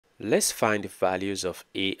Let's find the values of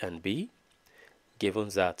a and b, given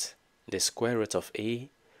that the square root of a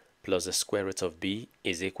plus the square root of b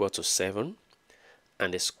is equal to 7,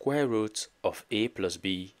 and the square root of a plus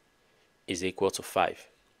b is equal to 5.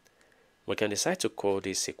 We can decide to call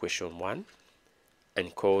this equation 1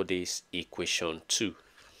 and call this equation 2.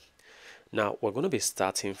 Now we're going to be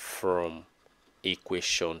starting from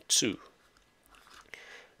equation 2.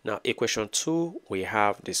 Now equation 2, we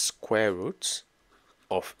have the square root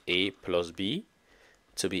of a plus b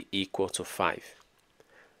to be equal to 5.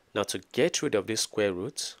 Now to get rid of this square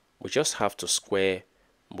root, we just have to square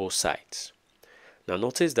both sides. Now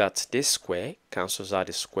notice that this square cancels out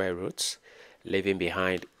the square roots, leaving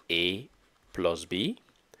behind a plus b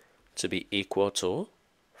to be equal to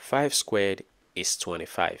 5 squared is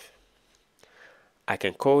 25. I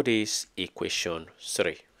can call this equation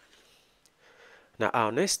 3. Now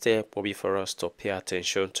our next step will be for us to pay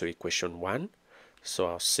attention to equation 1. So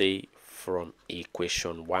I'll say from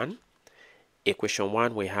equation 1. Equation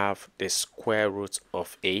 1, we have the square root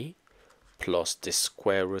of a plus the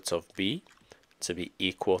square root of b to be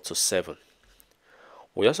equal to 7.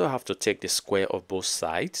 We also have to take the square of both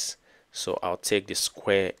sides. So I'll take the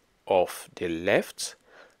square of the left.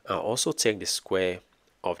 I'll also take the square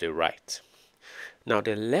of the right. Now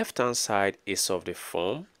the left hand side is of the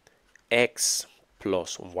form x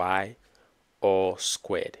plus y all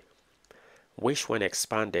squared, which when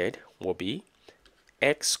expanded will be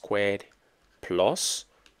x squared plus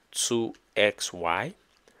 2xy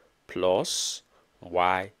plus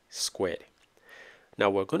y squared.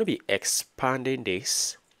 Now we're going to be expanding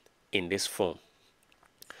this in this form.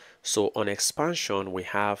 So on expansion, we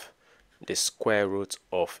have the square root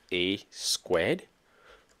of a squared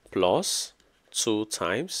plus 2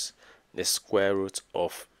 times the square root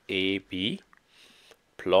of ab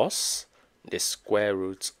plus the square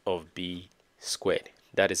root of b squared.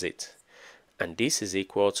 That is it. And this is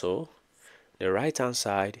equal to the right hand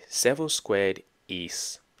side, 7 squared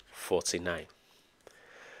is 49.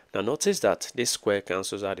 Now notice that this square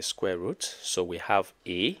cancels out the square root. So we have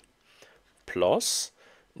a plus,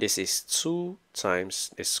 this is 2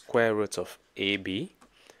 times the square root of ab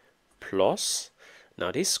plus,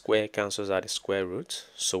 now this square cancels out the square root.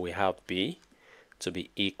 So we have b to be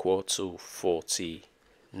equal to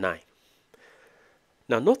 49.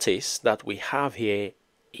 Now notice that we have here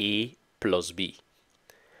a plus b.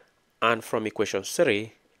 And from equation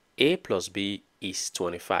 3, a plus b is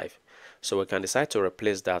 25. So we can decide to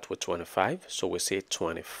replace that with 25. So we say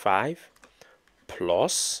 25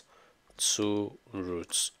 plus 2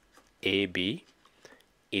 roots ab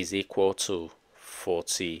is equal to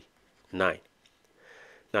 49.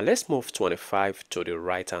 Now let's move 25 to the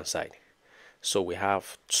right hand side. So we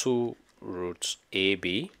have 2 roots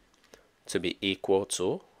ab to be equal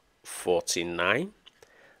to 49.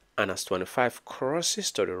 And as 25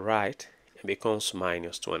 crosses to the right, it becomes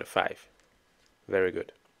minus 25. Very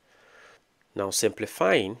good. Now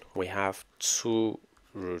simplifying, we have 2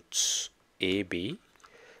 roots ab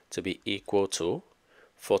to be equal to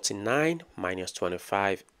 49 minus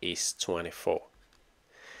 25 is 24.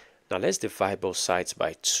 Now let's divide both sides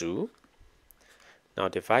by 2. Now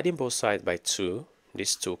dividing both sides by 2,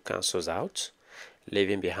 this 2 cancels out,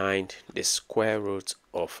 leaving behind the square root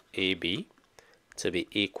of ab to be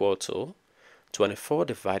equal to 24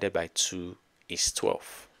 divided by 2 is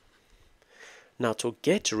 12. Now to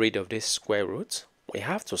get rid of this square root, we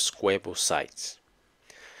have to square both sides.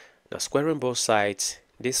 Now squaring both sides,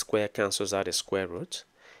 this square cancels out the square root,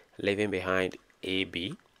 leaving behind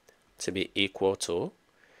ab to be equal to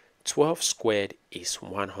 12 squared is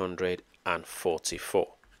 144.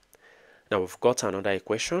 Now we've got another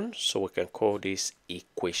equation, so we can call this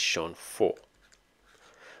equation 4.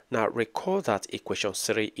 Now recall that equation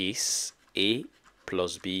 3 is a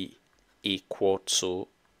plus b equal to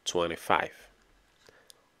 25.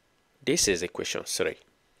 This is equation 3.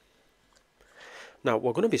 Now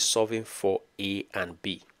we're going to be solving for a and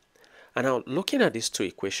b. And now looking at these two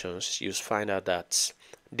equations, you'll find out that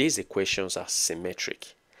these equations are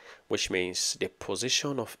symmetric, which means the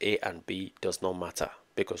position of a and b does not matter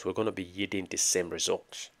because we're going to be yielding the same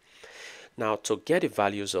result. Now to get the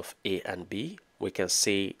values of a and b, we can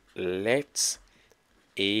say let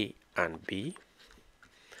a and b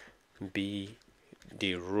be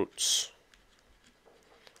the roots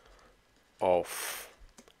of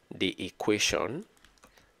the equation.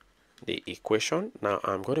 Now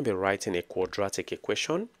I'm going to be writing a quadratic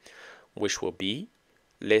equation, which will be,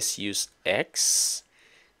 let's use x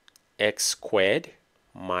squared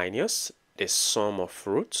minus the sum of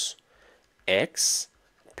roots x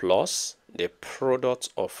plus the product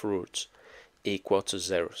of roots equal to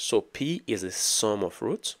 0. So p is the sum of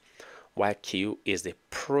roots while q is the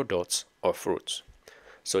product of roots.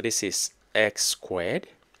 So this is x squared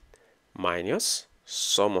minus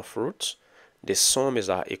sum of roots. The sum is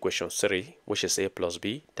our equation 3, which is a plus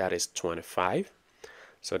b, that is 25.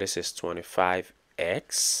 So this is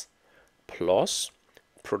 25x plus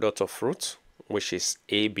product of roots, which is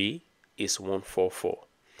ab, is 144.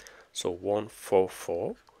 So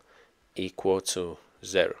 144 equal to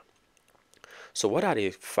 0. So what are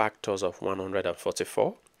the factors of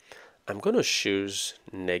 144? I'm going to choose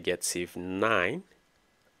negative 9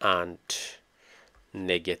 and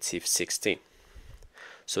negative 16.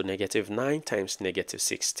 So negative 9 times negative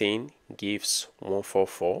 16 gives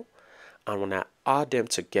 144, and when I add them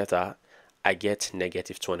together, I get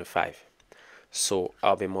negative 25. So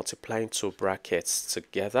I'll be multiplying two brackets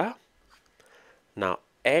together. Now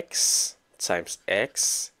x times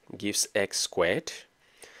x gives x squared.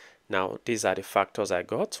 Now these are the factors I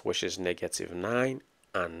got, which is negative 9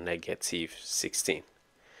 and negative 16.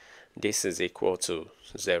 This is equal to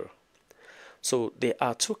 0. So there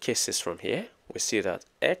are two cases from here. We see that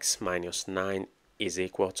x minus 9 is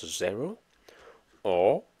equal to 0,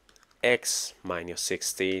 or x minus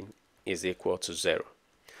 16 is equal to 0.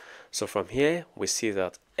 So from here we see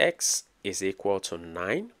that x is equal to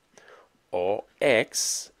 9 or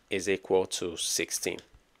x is equal to 16.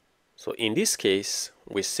 So in this case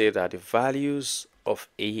we say that the values of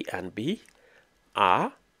a and b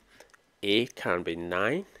are a can be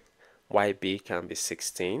 9 while b can be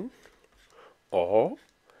 16, or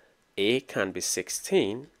a can be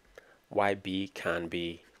 16 while b can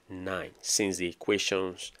be 9, since the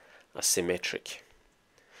equations are symmetric.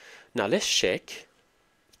 Now let's check.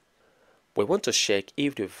 We want to check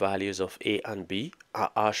if the values of a and b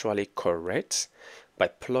are actually correct by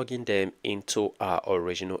plugging them into our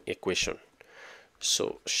original equation.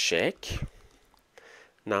 So check.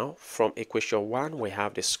 Now from equation 1 we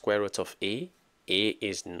have the square root of a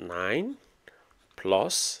is 9,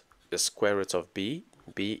 plus the square root of b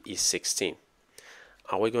is 16.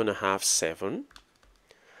 Are we going to have 7?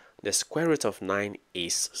 The square root of 9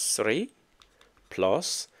 is 3,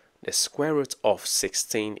 plus the square root of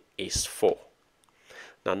 16 is 4.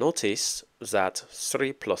 Now notice that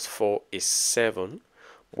 3 plus 4 is 7,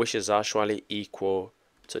 which is actually equal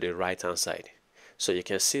to the right hand side. So you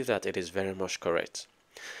can see that it is very much correct.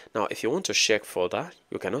 Now if you want to check further,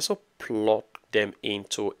 you can also plug them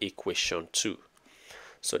into equation 2.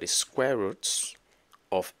 So the square roots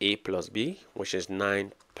of a plus b, which is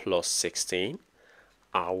 9 plus 16,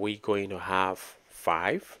 are we going to have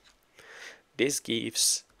 5? This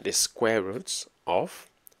gives the square roots of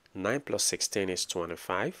 9 plus 16 is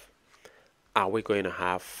 25. Are we going to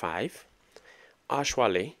have 5?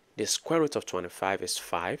 Actually, the square root of 25 is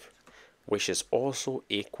 5, which is also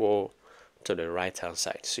equal to the right hand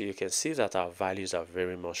side. So you can see that our values are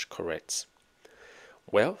very much correct.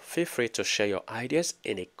 Well, feel free to share your ideas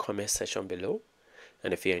in the comment section below.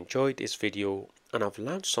 And if you enjoyed this video and have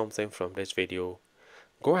learned something from this video,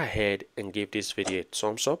 go ahead and give this video a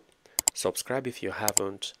thumbs up. Subscribe if you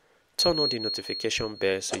haven't. Turn on the notification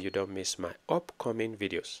bell so you don't miss my upcoming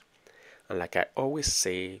videos. And like I always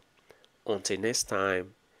say, until next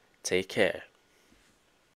time, take care.